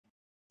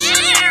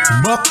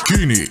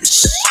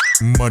Makinis,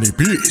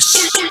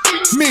 manipis,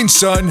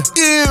 minsan,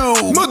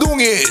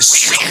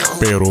 madungis,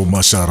 pero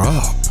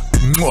masarap.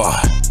 Mwah!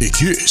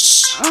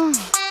 I-kiss.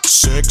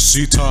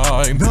 Sexy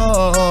time na.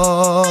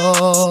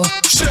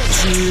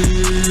 Sexy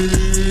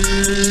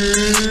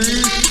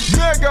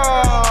Mega!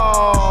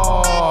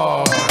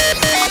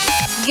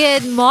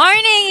 Good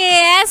morning,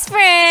 yes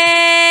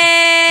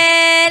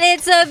friend!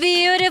 It's a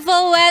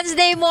beautiful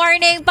Wednesday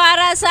morning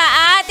para sa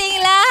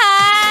ating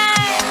lahat!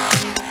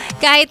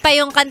 Kahit pa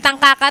yung kantang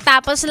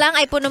kakatapos lang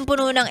ay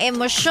punong-puno ng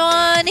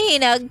emosyon,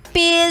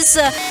 hinagpis,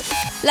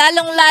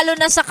 lalong-lalo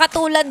na sa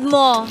katulad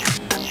mo.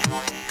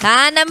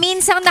 Na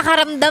minsang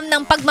nakaramdam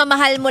ng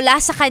pagmamahal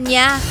mula sa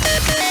kanya.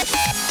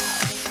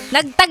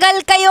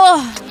 Nagtagal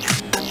kayo,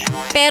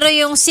 pero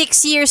yung 6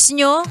 years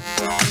nyo,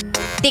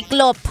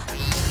 tiklop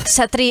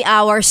sa 3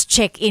 hours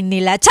check-in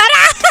nila.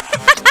 Tara!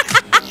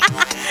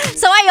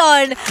 So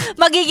ayun,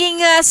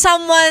 magiging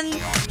someone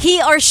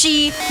he or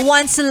she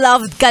once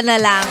loved ka na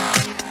lang.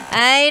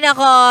 Ay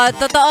nako,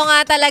 totoo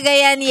nga talaga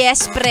yan,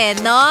 yes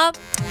friend, no?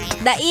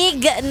 Daig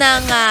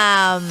ng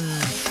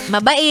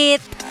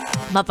mabait,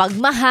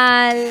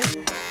 mapagmahal,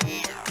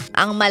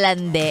 ang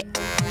malandi.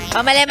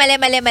 Oh, mali.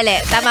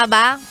 Tama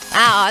ba?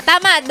 Oo,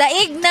 tama.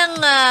 Daig ng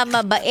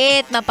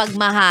mabait,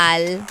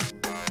 mapagmahal.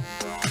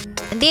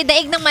 Hindi,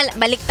 daig ng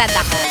baliktad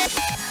ako.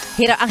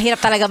 Ang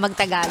hirap talaga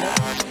magtagalog.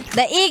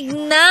 Daig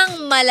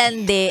ng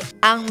malandi,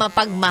 ang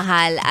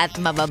mapagmahal at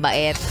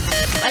mababait.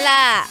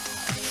 Wala.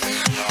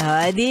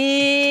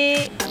 Di.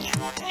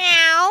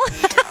 Meow.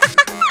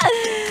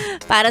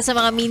 Para sa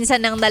mga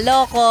minsan ng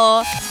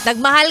naloko,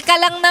 nagmahal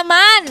ka lang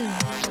naman.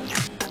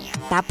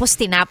 Tapos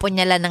tinapon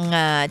niya lang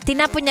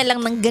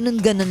ng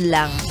ganun-ganun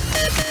lang.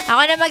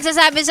 Ako na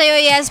magsasabi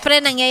sa'yo, yes,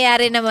 pre,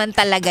 nangyayari naman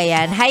talaga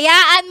yan.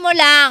 Hayaan mo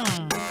lang.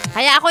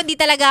 Kaya hindi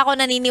talaga ako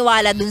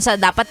naniniwala dun sa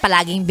dapat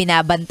palaging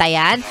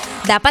binabantayan.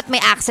 Dapat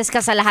may access ka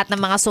sa lahat ng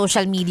mga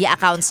social media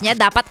accounts niya.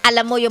 Dapat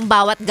alam mo yung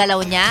bawat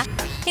galaw niya.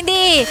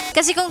 Hindi.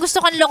 Kasi kung gusto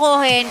kang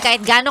lokohin,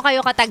 kahit gaano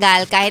kayo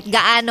katagal, kahit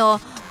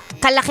gaano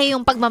kalaki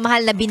yung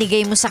pagmamahal na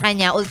binigay mo sa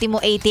kanya, ultimo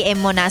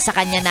ATM mo na sa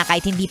kanya na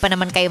kahit hindi pa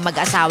naman kayo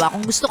mag-asawa.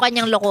 Kung gusto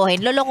kanyang lokohin,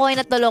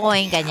 lolokohin at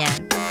lolokohin kanya.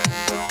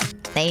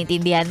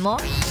 Naiintindihan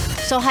mo?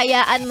 So,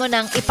 hayaan mo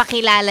nang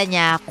ipakilala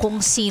niya kung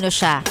sino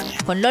siya.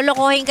 Kung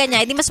lolokohin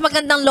kanya, edi mas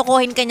magandang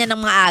lokohin kanya ng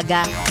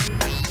maaga.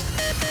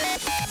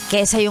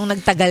 Kesa yung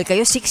nagtagal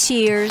kayo, 6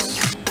 years,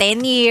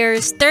 10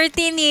 years,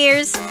 13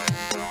 years.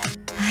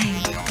 Ay,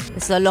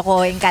 mas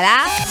lolokohin ka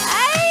lang?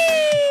 Ay,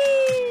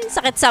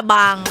 sakit sa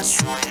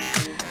bangs.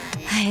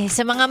 Ay,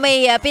 sa mga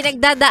may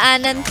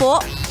pinagdadaanan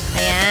po,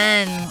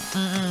 ayan,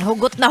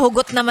 hugot na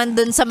hugot naman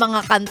dun sa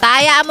mga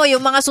kanta. Hayaan mo,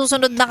 yung mga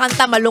susunod na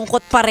kanta,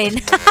 malungkot pa rin.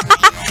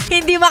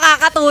 Hindi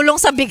makakatulong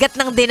sa bigat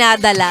ng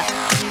dinadala.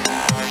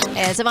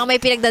 Ayan, sa mga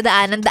may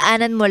pinagdadaanan,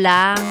 daanan mo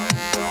lang.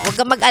 Huwag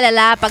kang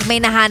mag-alala, pag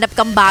may nahanap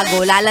kang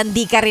bago,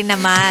 lalandi ka rin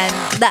naman.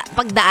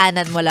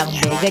 Pagdaanan mo lang,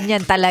 be.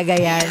 Ganyan talaga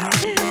yan.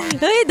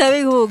 Ay,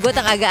 daming hugot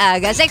ang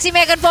aga-aga. Sexy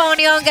Megan po ang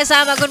niyong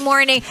kasama. Good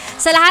morning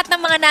sa lahat ng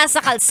mga nasa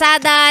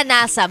kalsada,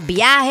 nasa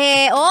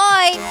biyahe.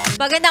 Oy,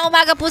 magandang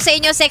umaga po sa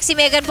inyo. Sexy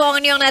Megan po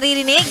ang niyong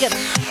naririnig.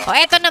 O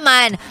eto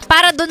naman,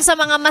 para dun sa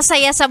mga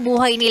masaya sa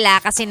buhay nila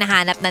kasi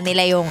nahanap na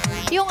nila yung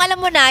alam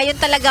mo na, yung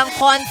talagang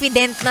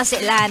confident na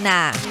sila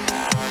na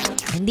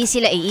hindi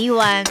sila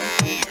iiwan.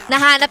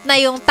 Nahanap na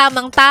yung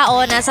tamang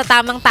tao, nasa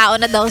tamang tao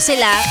na daw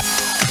sila.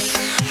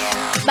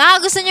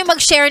 Baka gusto nyo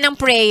mag-share ng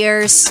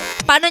prayers.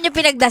 Paano nyo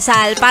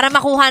pinagdasal para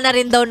makuha na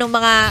rin daw ng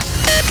mga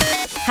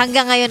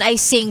hanggang ngayon ay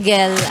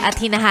single at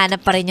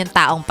hinahanap pa rin yung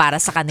taong para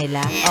sa kanila.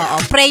 Oo,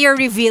 prayer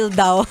reveal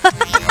daw.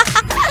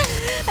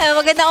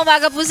 Magandang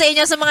umaga po sa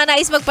inyo sa mga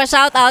nais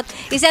magpa-shoutout.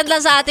 I-send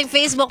lang sa ating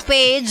Facebook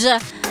page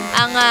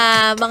ang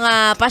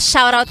mga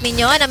pa-shoutout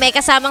ninyo na may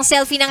kasamang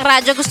selfie ng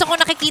radyo. Gusto ko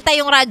nakikita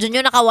yung radyo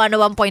nyo, naka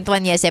 101.1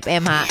 Yes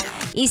FM ha.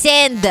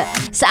 I-send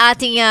sa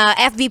ating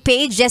FB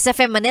page, Yes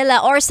FM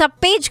Manila, or sa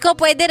page ko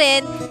pwede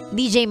rin,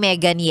 DJ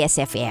Megan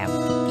Yes FM.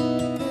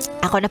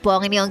 Ako na po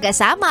ang inyong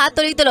kasama at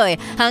tuloy-tuloy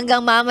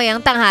hanggang mamayang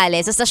tanghali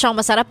sa stasyong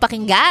masarap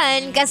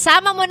pakinggan.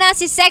 Kasama mo na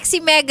si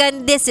Sexy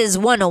Megan. This is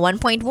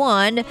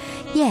 101.1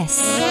 Yes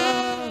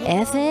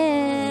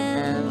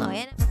FM. O,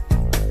 yan.